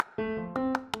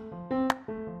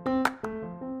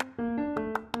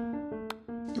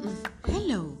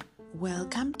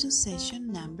Welcome to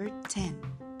session number 10.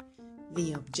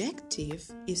 The objective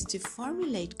is to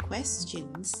formulate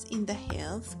questions in the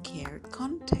healthcare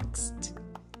context.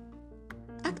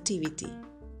 Activity: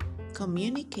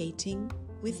 Communicating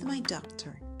with my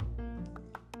doctor.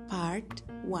 Part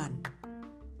 1.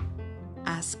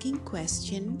 Asking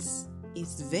questions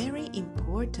is very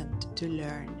important to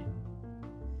learn,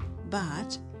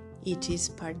 but it is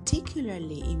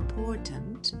particularly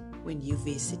important when you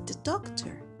visit the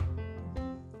doctor.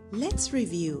 Let's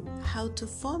review how to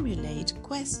formulate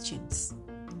questions.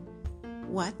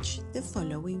 Watch the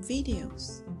following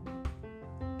videos.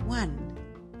 1.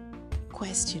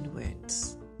 Question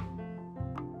words.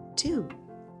 2.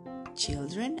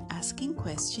 Children asking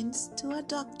questions to a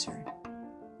doctor.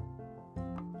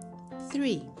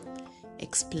 3.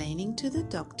 Explaining to the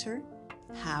doctor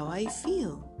how I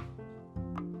feel.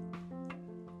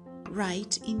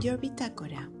 Write in your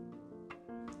bitácora.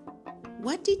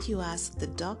 What did you ask the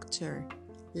doctor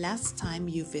last time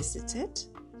you visited?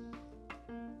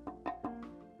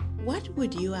 What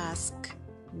would you ask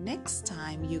next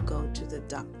time you go to the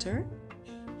doctor?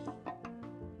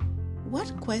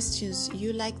 What questions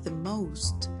you like the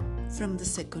most from the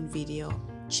second video,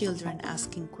 Children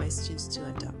Asking Questions to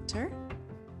a Doctor?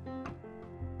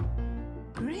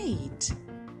 Great!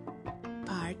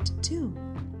 Part 2.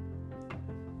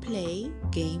 Play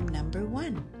game number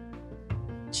 1.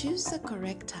 Choose the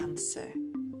correct answer.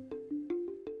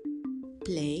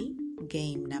 Play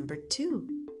game number 2.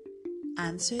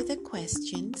 Answer the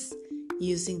questions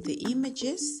using the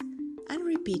images and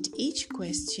repeat each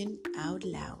question out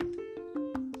loud.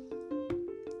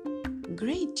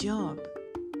 Great job!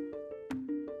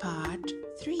 Part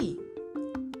 3.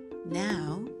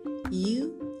 Now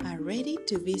you are ready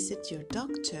to visit your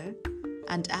doctor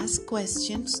and ask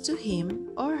questions to him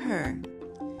or her.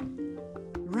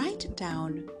 Write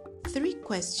down 3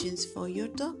 questions for your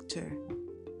doctor.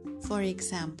 For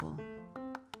example,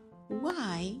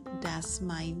 why does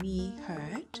my knee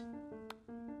hurt?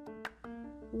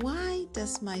 Why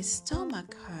does my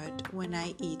stomach hurt when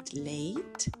I eat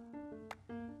late?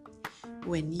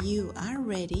 When you are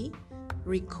ready,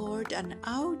 record an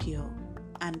audio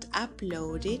and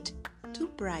upload it to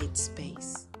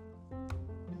Brightspace.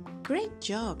 Great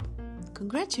job!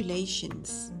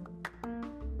 Congratulations!